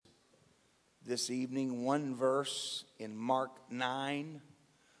this evening. One verse in Mark 9,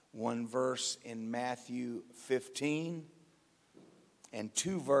 one verse in Matthew 15, and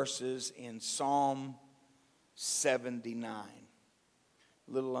two verses in Psalm 79.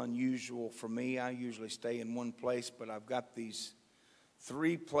 A little unusual for me. I usually stay in one place, but I've got these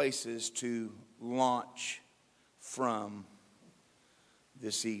three places to launch from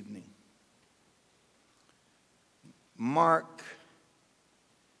this evening. Mark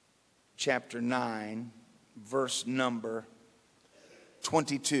chapter 9, verse number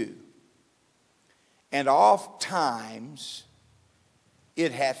 22. And oft times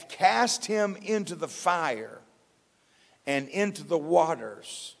it hath cast him into the fire and into the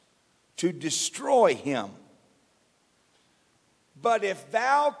waters to destroy him. But if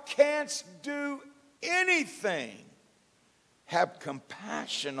thou canst do anything, have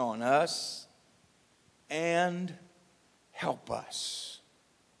compassion on us and help us.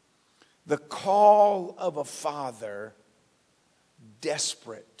 The call of a father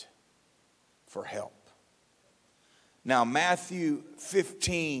desperate for help. Now, Matthew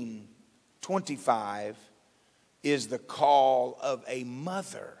 15:25 is the call of a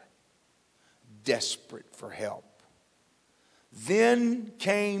mother desperate for help. Then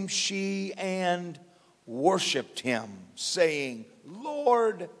came she and worshiped him, saying,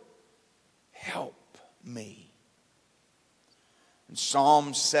 Lord, help me. In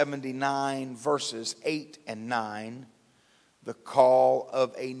Psalm 79, verses 8 and 9, the call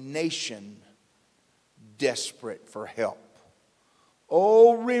of a nation desperate for help.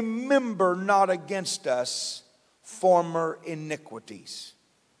 Oh, remember not against us former iniquities.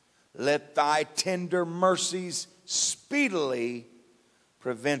 Let thy tender mercies speedily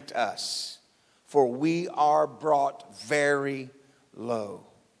prevent us, for we are brought very low.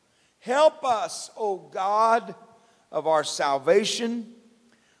 Help us, O God of our salvation,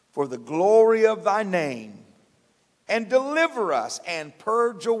 for the glory of thy name, and deliver us and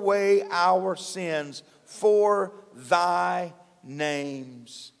purge away our sins for thy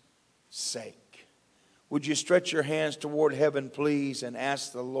name's sake. Would you stretch your hands toward heaven, please, and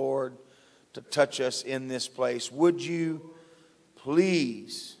ask the Lord to touch us in this place? Would you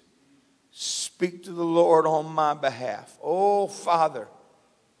please speak to the Lord on my behalf? Oh, Father,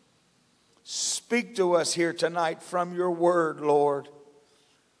 speak to us here tonight from your word, Lord.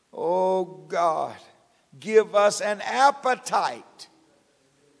 Oh, God, give us an appetite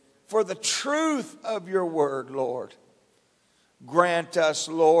for the truth of your word, Lord. Grant us,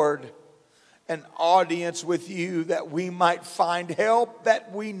 Lord, an audience with you that we might find help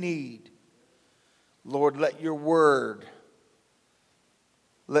that we need. Lord, let your word,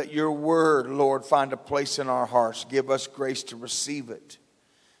 Lord, find a place in our hearts. Give us grace to receive it.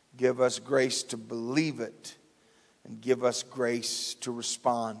 Give us grace to believe it. And give us grace to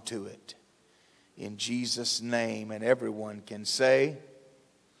respond to it. In Jesus' name. And everyone can say,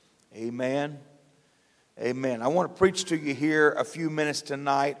 amen. Amen. I want to preach to you here a few minutes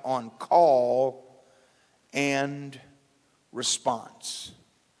tonight on call and response.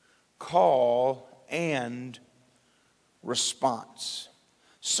 Call and response.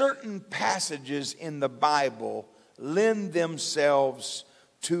 Certain passages in the Bible lend themselves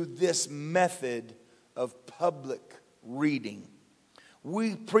to this method of public reading.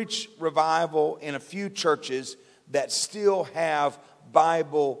 We preach revival in a few churches that still have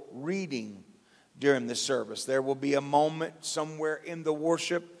Bible reading during the service. There will be a moment somewhere in the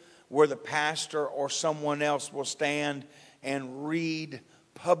worship where the pastor or someone else will stand and read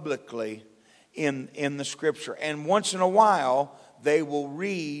publicly in the scripture. And once in a while, they will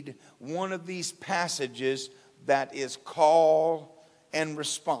read one of these passages that is call and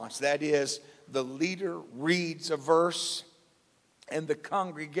response. That is, the leader reads a verse and the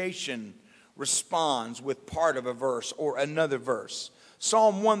congregation responds with part of a verse or another verse.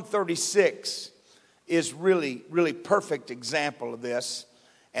 Psalm 136 is really perfect example of this.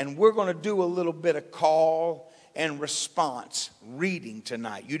 And we're going to do a little bit of call and response reading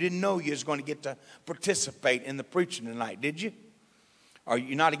tonight. You didn't know you was going to get to participate in the preaching tonight, did you? Are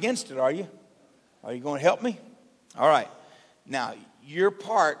you not against it, are you? Are you going to help me? All right. Now, your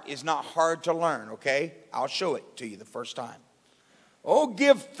part is not hard to learn, okay? I'll show it to you the first time. Oh,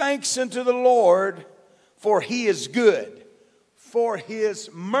 give thanks unto the Lord, for he is good, for his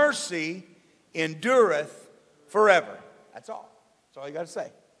mercy endureth forever. That's all. That's all you got to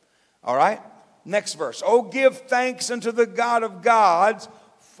say. All right? Next verse. Oh, give thanks unto the God of gods,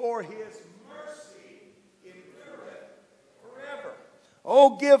 for his mercy endureth forever.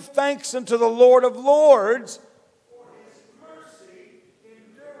 Oh, give thanks unto the Lord of lords, for his mercy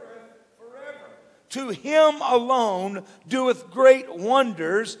endureth forever. To him alone doeth great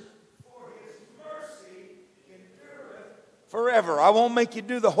wonders, for his forever. I won't make you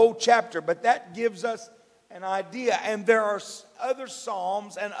do the whole chapter, but that gives us an idea. And there are other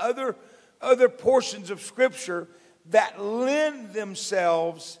psalms and other portions of Scripture that lend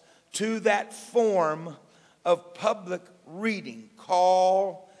themselves to that form of public reading,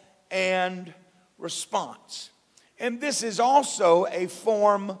 call and response. And this is also a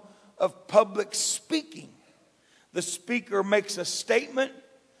form of public speaking. The speaker makes a statement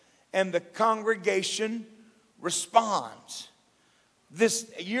and the congregation responds.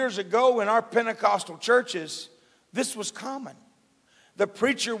 This years ago in our Pentecostal churches, this was common. The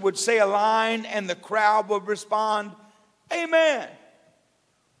preacher would say a line and the crowd would respond, "Amen.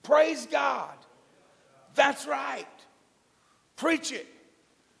 Praise God. That's right. Preach it."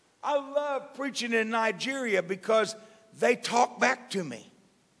 I love preaching in Nigeria because they talk back to me.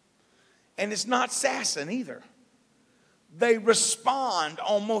 And it's not sassing either. They respond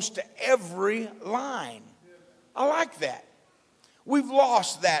almost to every line. I like that. We've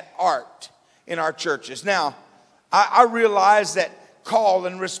lost that art in our churches. Now, I realize that call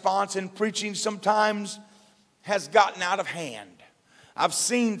and response in preaching sometimes has gotten out of hand. I've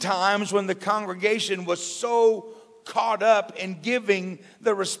seen times when the congregation was so caught up in giving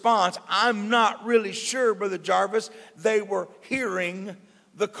the response, I'm not really sure, Brother Jarvis, they were hearing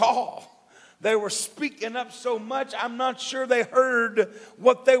the call. They were speaking up so much, I'm not sure they heard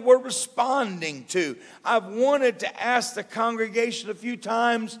what they were responding to. I've wanted to ask the congregation a few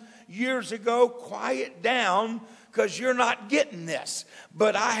times years ago, quiet down, because you're not getting this.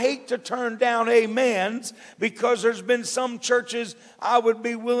 But I hate to turn down amens, because there's been some churches I would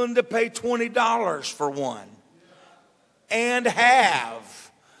be willing to pay $20 for one. And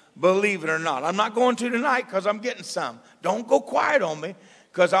have, believe it or not. I'm not going to tonight because I'm getting some. Don't go quiet on me,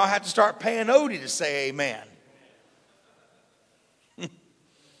 because I'll have to start paying Odie to say amen.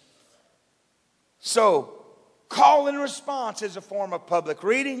 So, call and response is a form of public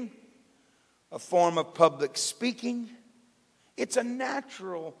reading, a form of public speaking. It's a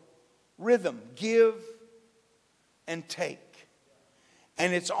natural rhythm, give and take.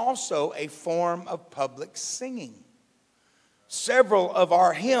 And it's also a form of public singing. Several of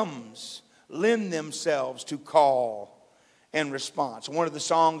our hymns lend themselves to call and response. One of the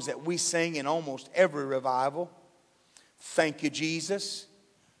songs that we sing in almost every revival, "Thank You, Jesus."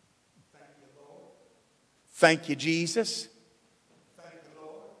 Thank you, Lord. Thank you, Jesus. Thank you,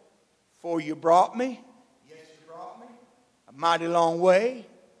 Lord. For you brought me. Yes, you brought me. A mighty long way.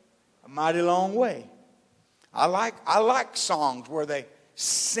 A mighty long way. I like songs where they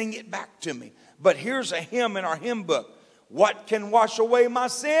sing it back to me. But here's a hymn in our hymn book. What can wash away my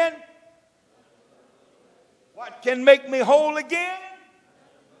sin? What can make me whole again?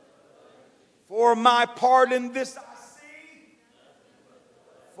 For my pardon this I see.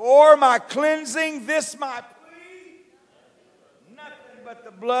 For my cleansing this my plea. Nothing but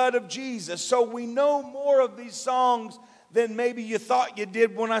the blood of Jesus. So we know more of these songs than maybe you thought you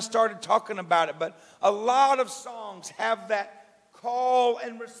did when I started talking about it. But a lot of songs have that call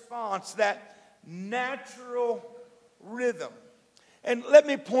and response, that natural rhythm. And let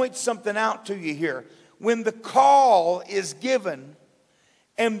me point something out to you here. When the call is given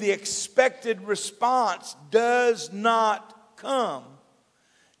and the expected response does not come,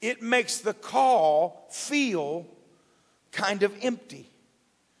 it makes the call feel kind of empty.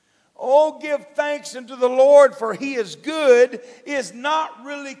 "Oh, give thanks unto the Lord, for he is good," is not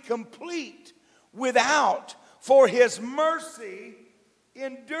really complete without "for his mercy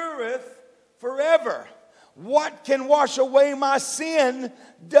endureth forever." What can wash away my sin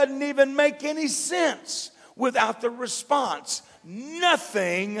doesn't even make any sense without the response.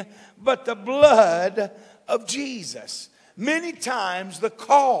 Nothing but the blood of Jesus. Many times the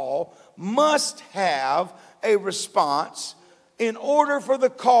call must have a response in order for the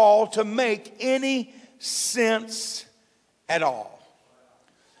call to make any sense at all.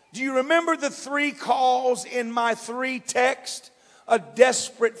 Do you remember the 3 calls in my 3 texts? A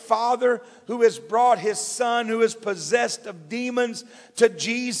desperate father who has brought his son who is possessed of demons to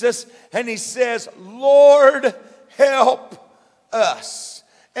Jesus. And he says, "Lord, help us."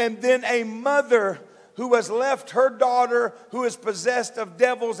 And then a mother who has left her daughter who is possessed of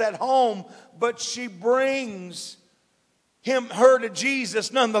devils at home, but she brings her to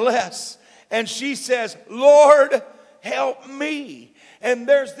Jesus nonetheless. And she says, "Lord, help me." And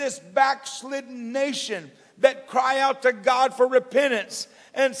there's this backslidden nation that cry out to God for repentance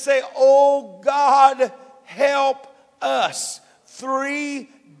and say, "Oh God, help us."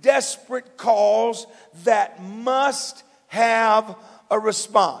 3 desperate calls that must have a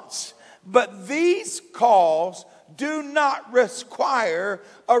response. But these calls do not require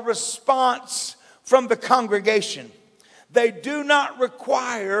a response from the congregation. They do not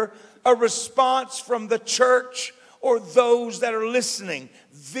require a response from the church or those that are listening.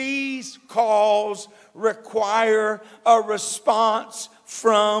 These calls require a response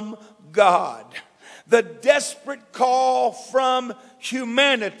from God. The desperate call from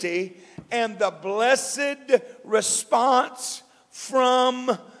humanity and the blessed response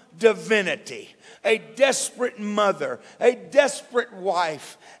from divinity. A desperate mother, a desperate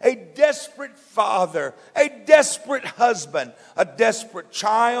wife, a desperate father, a desperate husband, a desperate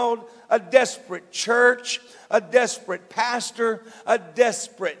child, a desperate church, a desperate pastor, a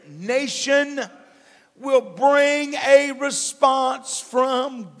desperate nation will bring a response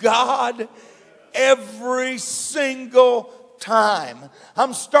from God every single time.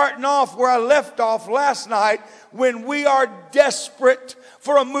 I'm starting off where I left off last night when we are desperate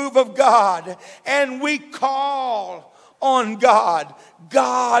for a move of God and we call on God.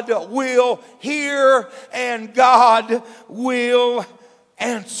 God will hear and God will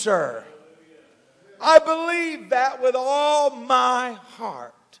answer. I believe that with all my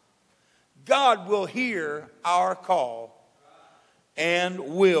heart. God will hear our call and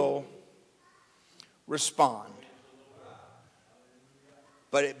will respond.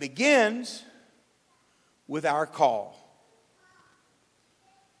 But it begins with our call.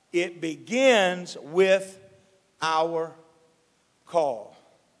 It begins with our call.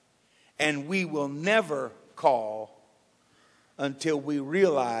 And we will never call until we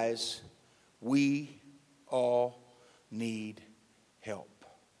realize we all need help.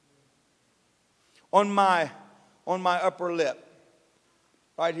 On my upper lip,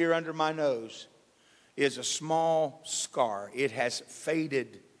 right here under my nose, is a small scar. It has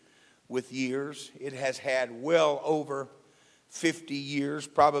faded with years. It has had well over 50 years,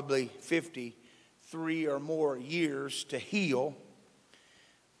 probably 53 or more years to heal.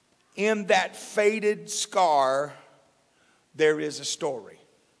 In that faded scar, there is a story.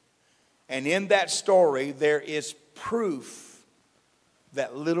 And in that story, there is proof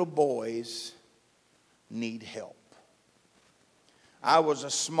that little boys need help. I was a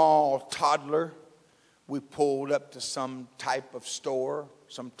small toddler. We pulled up to some type of store,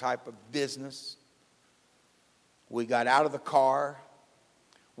 some type of business. We got out of the car.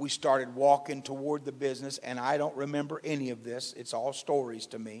 We started walking toward the business, and I don't remember any of this. It's all stories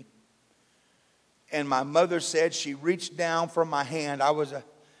to me. And my mother said she reached down for my hand. I was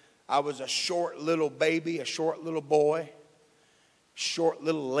a short little baby, a short little boy, short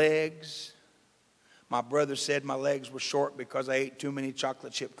little legs. My brother said my legs were short because I ate too many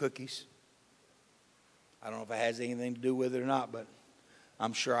chocolate chip cookies. I don't know if it has anything to do with it or not, but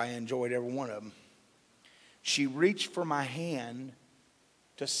I'm sure I enjoyed every one of them. She reached for my hand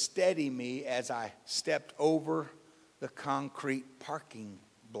to steady me as I stepped over the concrete parking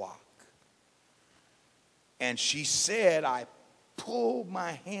block. And she said I pulled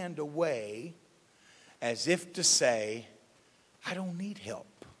my hand away as if to say, I don't need help.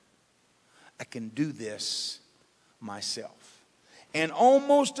 I can do this myself. And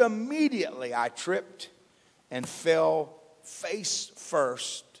almost immediately I tripped and fell face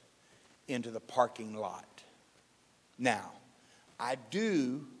first into the parking lot. Now, I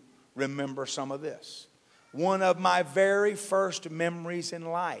do remember some of this. One of my very first memories in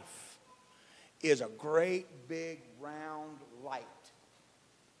life is a great big round light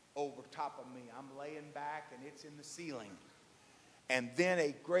over top of me. I'm laying back and it's in the ceiling. And then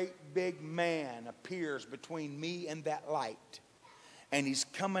a great big man appears between me and that light. And he's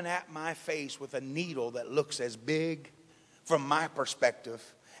coming at my face with a needle that looks as big, from my perspective,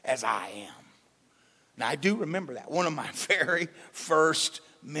 as I am. Now, I do remember that. One of my very first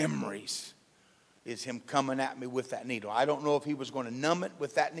memories is him coming at me with that needle. I don't know if he was going to numb it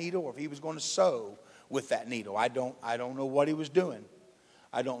with that needle or if he was going to sew with that needle. I don't know what he was doing.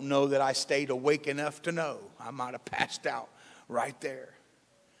 I don't know that I stayed awake enough to know. I might have passed out right there.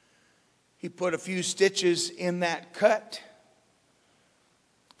 He put a few stitches in that cut,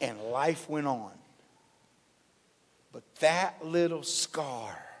 and life went on. But that little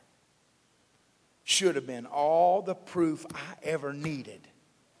scar should have been all the proof I ever needed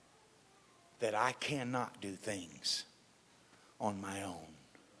that I cannot do things on my own.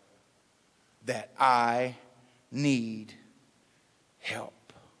 That I need help.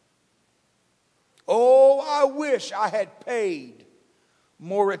 Oh, I wish I had paid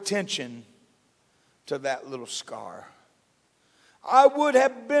more attention to that little scar. I would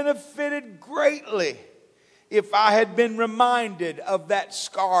have benefited greatly if I had been reminded of that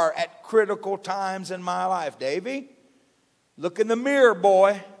scar at critical times in my life. Davy, look in the mirror,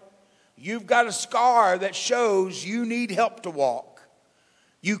 boy. You've got a scar that shows you need help to walk.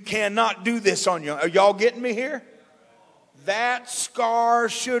 You cannot do this on your own. Are y'all getting me here? That scar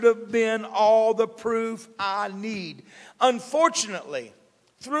should have been all the proof I need. Unfortunately,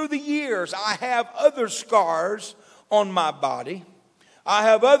 through the years, I have other scars on my body. I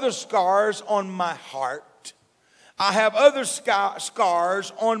have other scars on my heart. I have other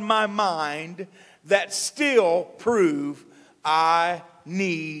scars on my mind that still prove I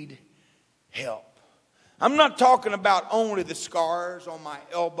need help. I'm not talking about only the scars on my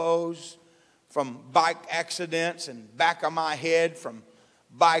elbows from bike accidents and back of my head from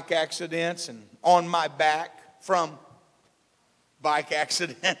bike accidents and on my back from bike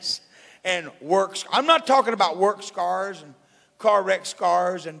accidents and work. I'm not talking about work scars and car wreck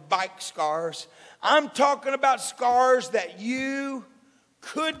scars and bike scars. I'm talking about scars that you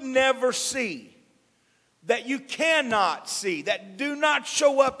could never see, that you cannot see, that do not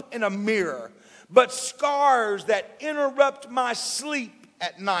show up in a mirror, but scars that interrupt my sleep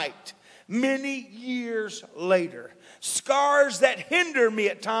at night many years later. Scars that hinder me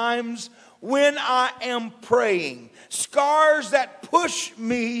at times when I am praying. Scars that push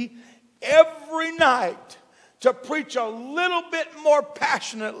me every night to preach a little bit more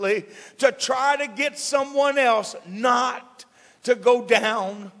passionately, to try to get someone else not to go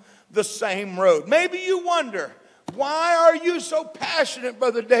down the same road. Maybe you wonder, why are you so passionate,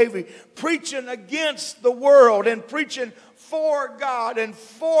 Brother Davey, preaching against the world and preaching for God and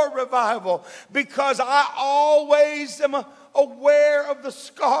for revival? Because I always am aware of the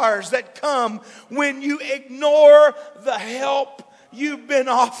scars that come when you ignore the help you've been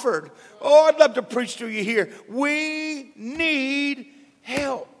offered. Oh, I'd love to preach to you here. We need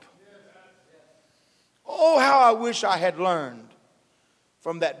help. Oh, how I wish I had learned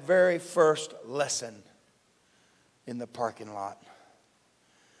from that very first lesson in the parking lot.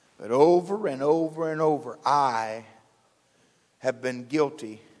 But over and over and over, I have been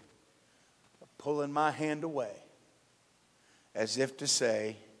guilty of pulling my hand away as if to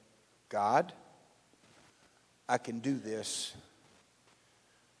say, God, I can do this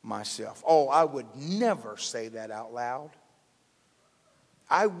myself. Oh, I would never say that out loud.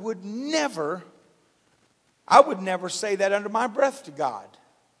 I would never say that under my breath to God.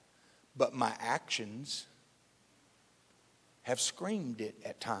 But my actions have screamed it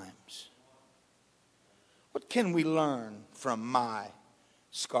at times. What can we learn from my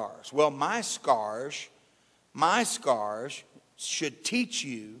scars? Well, my scars should teach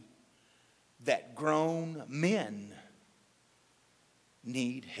you that grown men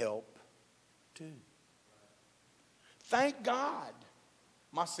need help too. Thank God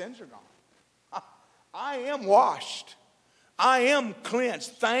my sins are gone. I am washed. I am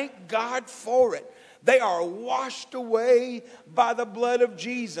cleansed. Thank God for it. They are washed away by the blood of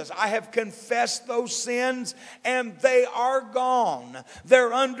Jesus. I have confessed those sins and they are gone.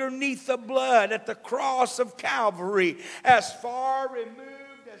 They're underneath the blood at the cross of Calvary, as far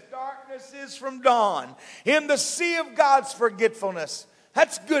removed as darkness is from dawn, in the sea of God's forgetfulness.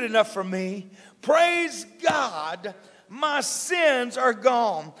 That's good enough for me. Praise God. My sins are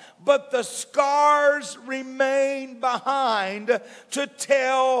gone, but the scars remain behind to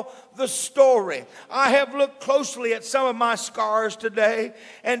tell the story. I have looked closely at some of my scars today,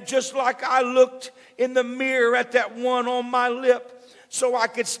 and just like I looked in the mirror at that one on my lip, so I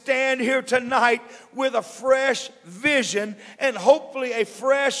could stand here tonight with a fresh vision and hopefully a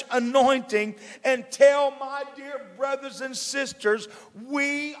fresh anointing and tell my dear brothers and sisters,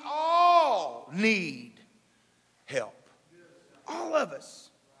 we all need help. All of us.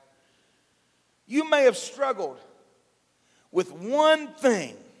 You may have struggled with one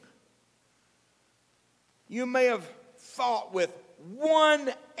thing. You may have fought with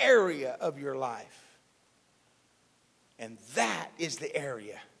one area of your life. And that is the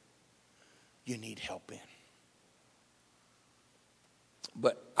area you need help in.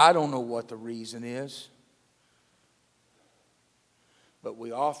 But I don't know what the reason is. But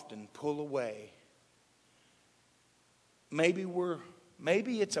we often pull away.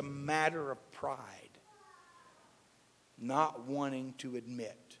 Maybe it's a matter of pride, not wanting to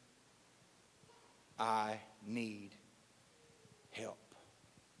admit I need help.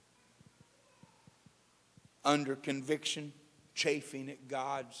 Under conviction, chafing at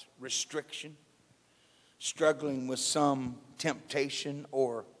God's restriction, struggling with some temptation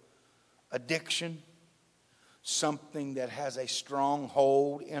or addiction, something that has a strong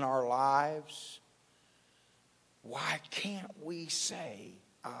hold in our lives. Why can't we say,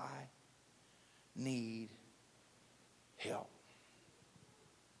 I need help?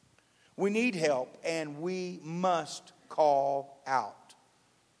 We need help, and we must call out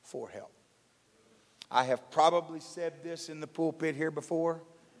for help. I have probably said this in the pulpit here before,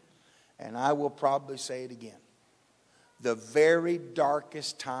 and I will probably say it again. The very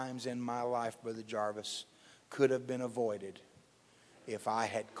darkest times in my life, Brother Jarvis, could have been avoided if I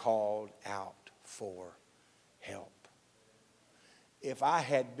had called out for help. If I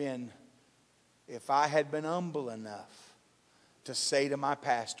had been humble enough to say to my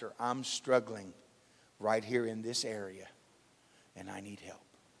pastor, I'm struggling right here in this area and I need help.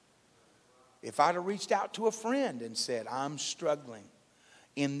 If I'd have reached out to a friend and said, I'm struggling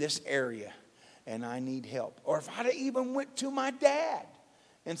in this area and I need help. Or if I'd have even went to my dad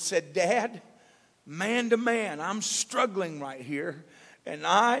and said, Dad, man to man, I'm struggling right here and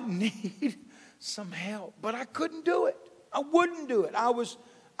I need some help. But I couldn't do it. I wouldn't do it. I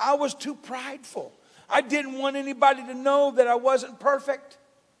was too prideful. I didn't want anybody to know that I wasn't perfect,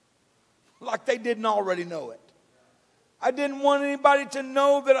 like they didn't already know it. I didn't want anybody to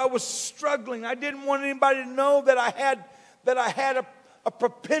know that I was struggling. I didn't want anybody to know that I had a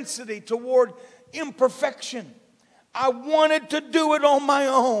propensity toward imperfection. I wanted to do it on my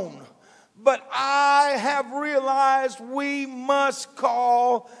own. But I have realized we must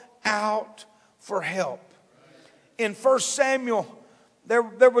call out for help. In 1 Samuel,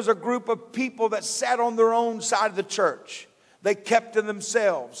 there was a group of people that sat on their own side of the church. They kept to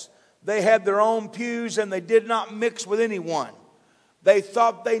themselves. They had their own pews and they did not mix with anyone. They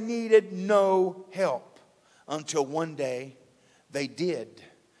thought they needed no help until one day they did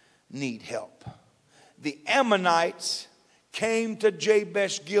need help. The Ammonites came to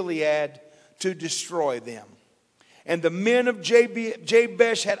Jabesh Gilead to destroy them. And the men of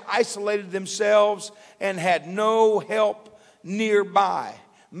Jabesh had isolated themselves and had no help nearby.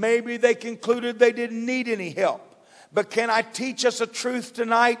 Maybe they concluded they didn't need any help. But can I teach us a truth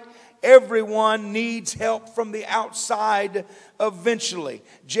tonight? Everyone needs help from the outside eventually.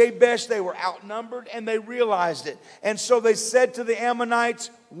 Jabesh, they were outnumbered and they realized it. And so they said to the Ammonites,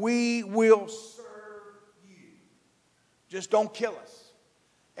 we will serve you. Just don't kill us.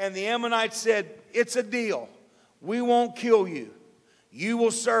 And the Ammonites said, it's a deal. We won't kill you. You will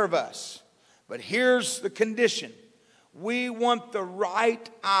serve us. But here's the condition. We want the right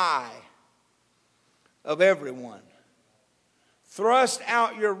eye of everyone. Thrust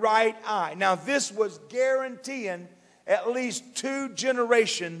out your right eye. Now, this was guaranteeing at least 2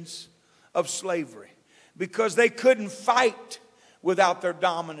 generations of slavery because they couldn't fight without their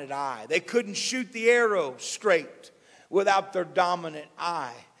dominant eye. They couldn't shoot the arrow straight without their dominant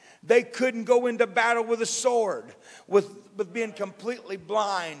eye. They couldn't go into battle with a sword with being completely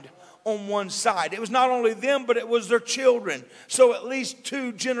blind on one side. It was not only them, but it was their children. So at least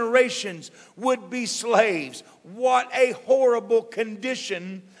 2 generations would be slaves. What a horrible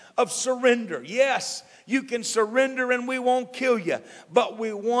condition of surrender. Yes, you can surrender and we won't kill you, but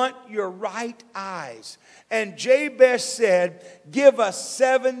we want your right eyes. And Jabesh said, give us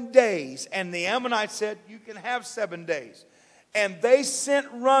 7 days. And the Ammonites said, you can have 7 days. And they sent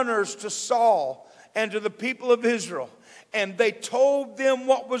runners to Saul and to the people of Israel. And they told them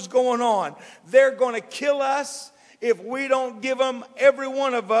what was going on. They're going to kill us if we don't give them, every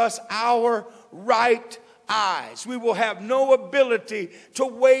one of us, our right eyes. We will have no ability to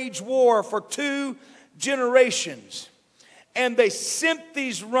wage war for 2 generations. And they sent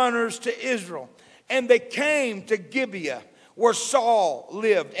these runners to Israel. And they came to Gibeah where Saul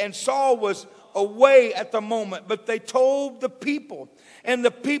lived. And Saul was away at the moment. But they told the people. And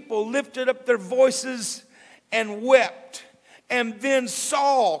the people lifted up their voices and wept. And then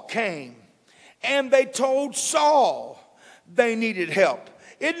Saul came. And they told Saul they needed help.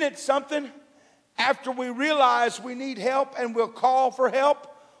 Isn't it something? After we realize we need help and we'll call for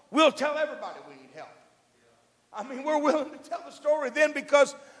help, we'll tell everybody we need help. I mean, we're willing to tell the story then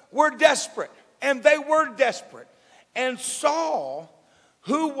because we're desperate. And they were desperate. And Saul,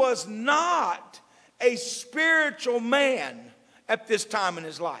 who was not a spiritual man at this time in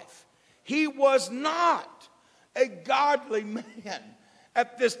his life, he was not a godly man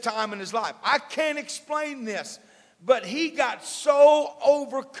at this time in his life. I can't explain this, but he got so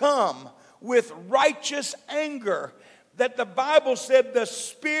overcome with righteous anger that the Bible said the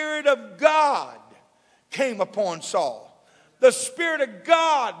Spirit of God came upon Saul. The Spirit of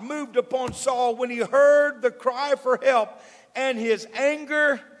God moved upon Saul when he heard the cry for help, and his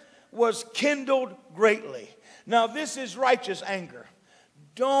anger was kindled greatly. Now, this is righteous anger.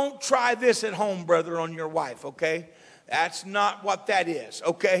 Don't try this at home, brother, on your wife, okay? That's not what that is,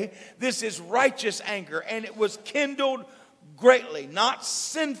 okay? This is righteous anger, and it was kindled greatly, not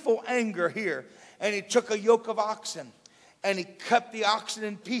sinful anger here. And he took a yoke of oxen, and he cut the oxen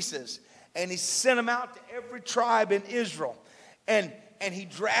in pieces, and he sent them out to every tribe in Israel, and he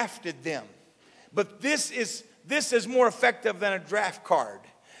drafted them. But this is more effective than a draft card.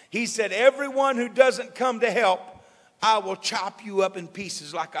 He said, everyone who doesn't come to help, I will chop you up in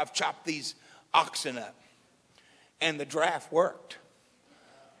pieces like I've chopped these oxen up. And the draft worked.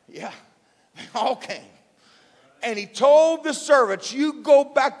 Yeah, they all came. And he told the servants, you go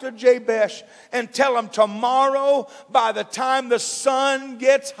back to Jabesh and tell him tomorrow by the time the sun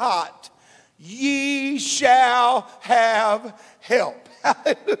gets hot, ye shall have help.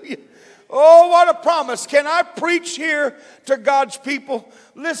 Hallelujah. Oh, what a promise. Can I preach here to God's people?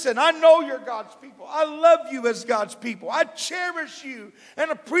 Listen, I know you're God's people. I love you as God's people. I cherish you and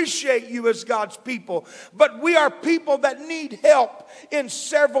appreciate you as God's people. But we are people that need help in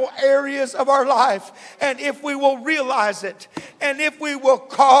several areas of our life. And if we will realize it, and if we will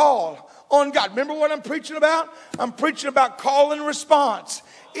call on God. Remember what I'm preaching about? I'm preaching about call and response.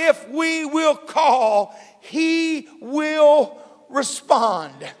 If we will call, He will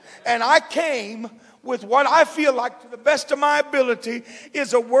respond. And I came with what I feel like, to the best of my ability,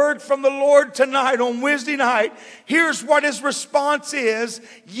 is a word from the Lord tonight on Wednesday night. Here's what His response is.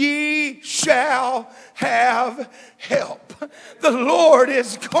 Ye shall have help. The Lord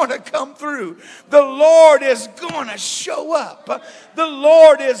is going to come through. The Lord is going to show up. The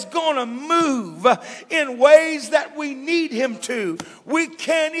Lord is going to move in ways that we need Him to. We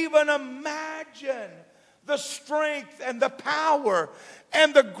can't even imagine the strength and the power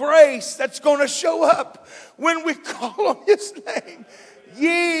and the grace that's going to show up when we call on His name.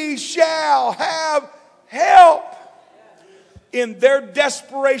 Ye shall have help. In their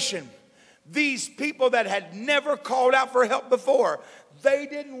desperation, these people that had never called out for help before, they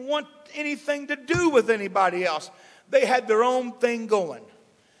didn't want anything to do with anybody else. They had their own thing going.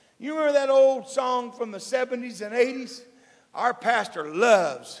 You remember that old song from the 70s and 80s? Our pastor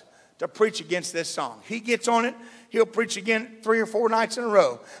loves to preach against this song. He gets on it. He'll preach again 3 or 4 nights in a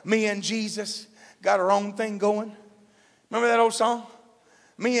row. Me and Jesus got our own thing going. Remember that old song?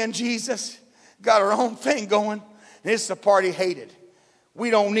 Me and Jesus got our own thing going. And it's the part He hated. We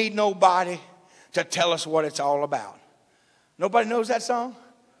don't need nobody to tell us what it's all about. Nobody knows that song?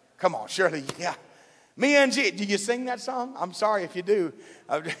 Come on, surely, yeah. Me and Jesus. Do you sing that song? I'm sorry if you do.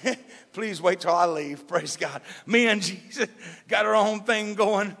 Please wait till I leave. Praise God. Me and Jesus got our own thing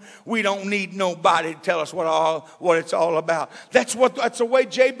going. We don't need nobody to tell us what it's all about. That's the way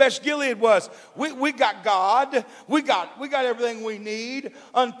Jabesh Gilead was. We got God. We got everything we need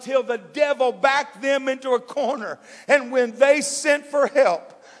until the devil backed them into a corner. And when they sent for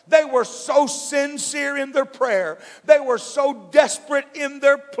help, they were so sincere in their prayer. They were so desperate in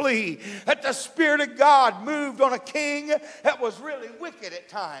their plea that the Spirit of God moved on a king that was really wicked at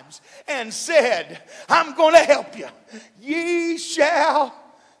times and said, I'm going to help you. Ye shall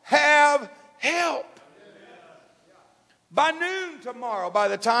have help. By noon tomorrow, by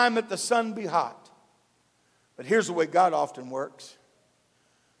the time that the sun be hot. But here's the way God often works.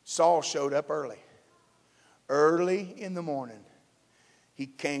 Saul showed up early. Early in the morning. He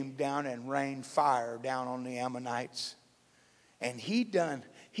came down and rained fire down on the Ammonites. And he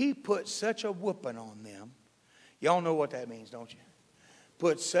put such a whooping on them. Y'all know what that means, don't you?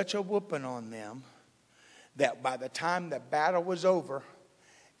 Put such a whooping on them that by the time the battle was over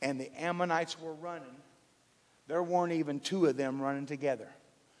and the Ammonites were running, there weren't even 2 of them running together.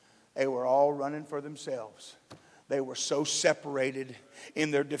 They were all running for themselves. They were so separated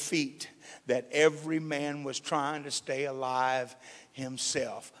in their defeat that every man was trying to stay alive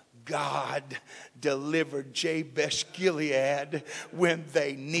himself. God delivered Jabesh Gilead when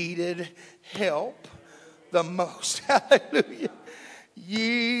they needed help the most. Hallelujah.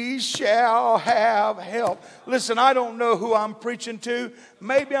 Ye shall have help. Listen, I don't know who I'm preaching to.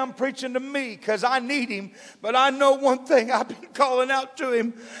 Maybe I'm preaching to me because I need Him. But I know one thing. I've been calling out to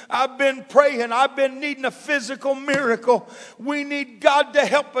Him. I've been praying. I've been needing a physical miracle. We need God to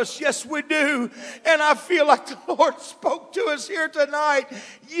help us. Yes, we do. And I feel like the Lord spoke to us here tonight.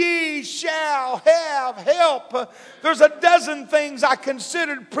 Ye shall have help. There's a dozen things I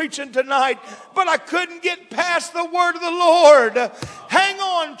considered preaching tonight, but I couldn't get past the word of the Lord. Hang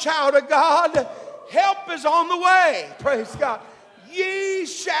on, child of God. Help is on the way. Praise God. Ye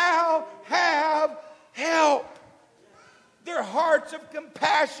shall have help. Their hearts of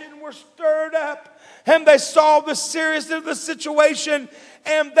compassion were stirred up, and they saw the seriousness of the situation,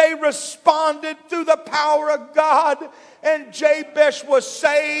 and they responded through the power of God. And Jabesh was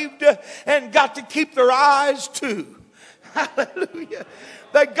saved and got to keep their eyes too. Hallelujah.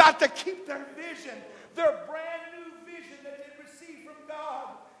 They got to keep their vision. Their brand new vision that they received from God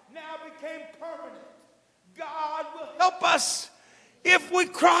now became permanent. God will help us if we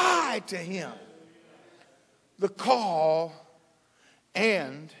cry to Him. The call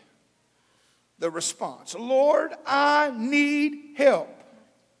and the response. Lord, I need help.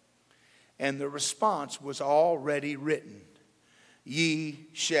 And the response was already written. Ye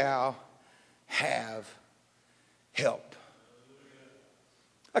shall have help.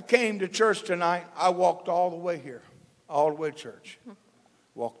 I came to church tonight. I walked all the way here. All the way to church.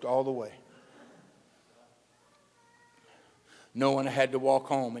 Walked all the way. Knowing I had to walk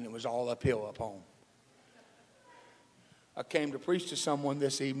home, and it was all uphill up home. I came to preach to someone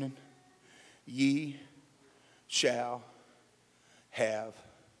this evening. Ye shall have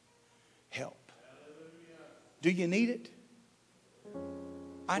help. Do you need it?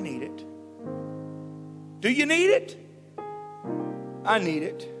 I need it. Do you need it? I need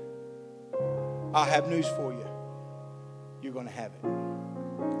it. I have news for you. You're going to have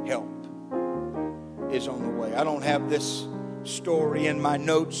it. Help is on the way. I don't have this story in my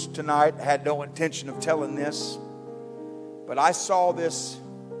notes tonight. I had no intention of telling this. But I saw this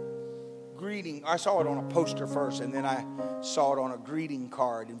greeting. I saw it on a poster first, and then I saw it on a greeting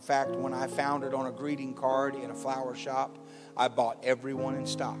card. In fact, when I found it on a greeting card in a flower shop, I bought every one in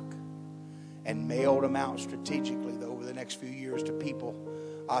stock and mailed them out strategically over the next few years to people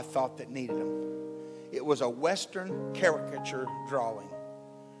I thought that needed them. It was a Western caricature drawing.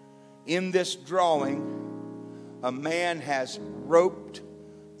 In this drawing, a man has roped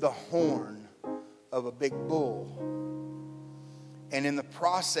the horn of a big bull. And in the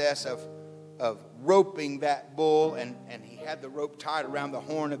process of roping that bull, and he had the rope tied around the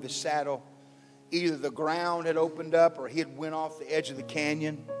horn of his saddle, either the ground had opened up or he had went off the edge of the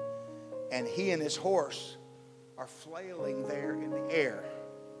canyon, and he and his horse are flailing there in the air.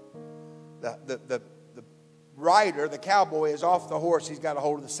 The rider, the cowboy, is off the horse. He's got a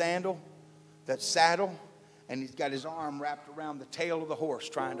hold of the saddle, and he's got his arm wrapped around the tail of the horse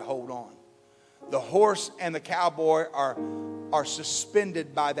trying to hold on. The horse and the cowboy are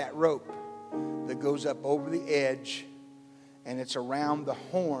suspended by that rope that goes up over the edge, and it's around the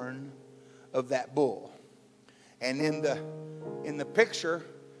horn of that bull. And in the picture,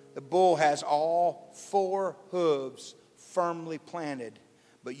 the bull has all 4 hooves firmly planted,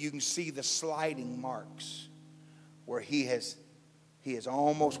 but you can see the sliding marks where he has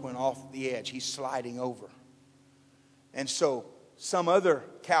almost went off the edge. He's sliding over. And so some other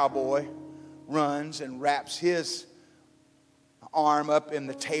cowboy runs and wraps his arm up in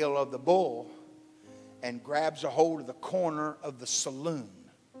the tail of the bull and grabs a hold of the corner of the saloon.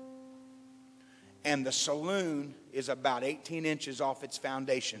 And the saloon is about 18 inches off its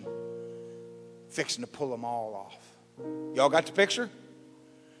foundation, fixing to pull them all off. Y'all got the picture?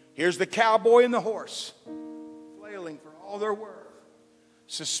 Here's the cowboy and the horse, flailing for all they're worth,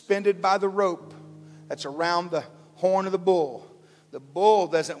 suspended by the rope that's around the horn of the bull. The bull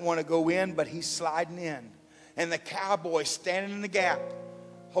doesn't want to go in, but he's sliding in. And the cowboy standing in the gap,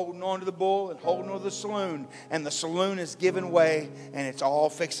 holding on to the bull and holding on to the saloon. And the saloon is giving way, and it's all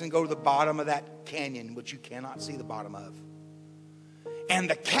fixing to go to the bottom of that canyon, which you cannot see the bottom of. And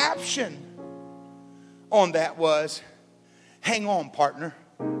the caption on that was, "Hang on, partner.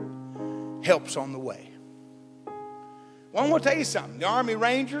 Help's on the way." Well, I'm going to tell you something. The Army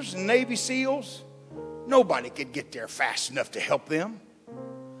Rangers and Navy SEALs, nobody could get there fast enough to help them.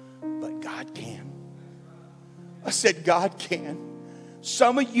 But God can. I said, God can.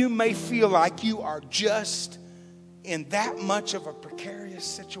 Some of you may feel like you are just in that much of a precarious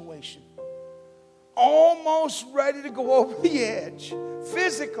situation. Almost ready to go over the edge.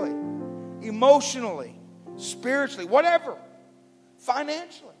 Physically, emotionally, spiritually, whatever.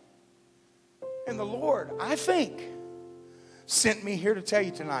 Financially. And the Lord, I think, sent me here to tell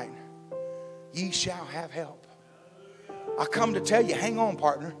you tonight, ye shall have help. I come to tell you, hang on,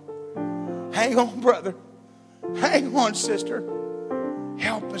 partner. Hang on, brother. Hang on, sister.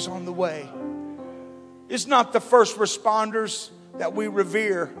 Help is on the way. It's not the first responders that we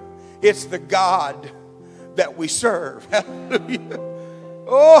revere. It's the God that we serve. Hallelujah.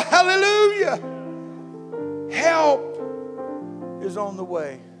 Oh, hallelujah. Help is on the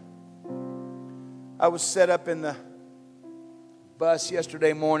way. I was set up in the bus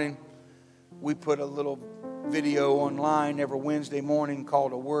yesterday morning. We put a little video online every Wednesday morning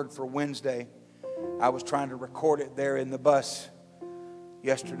called A Word for Wednesday. I was trying to record it there in the bus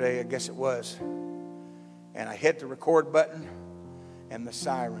yesterday, I guess it was. And I hit the record button and the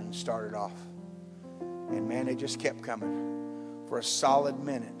siren started off. And man, they just kept coming. For a solid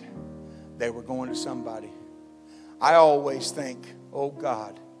minute, they were going to somebody. I always think, oh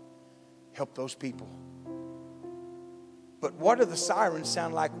God, help those people. But what do the sirens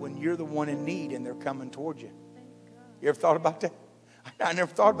sound like when you're the one in need and they're coming towards you? You ever thought about that? I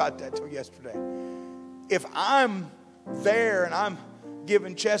never thought about that till yesterday. If I'm there and I'm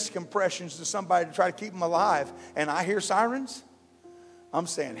giving chest compressions to somebody to try to keep them alive and I hear sirens, I'm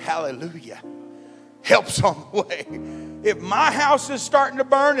saying hallelujah. Help's on the way. If my house is starting to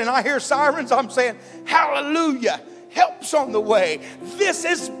burn and I hear sirens, I'm saying hallelujah. Help's on the way. This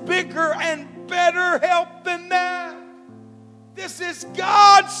is bigger and better help than that. This is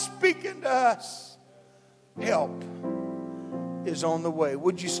God speaking to us. Help is on the way.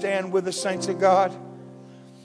 Would you stand with the saints of God?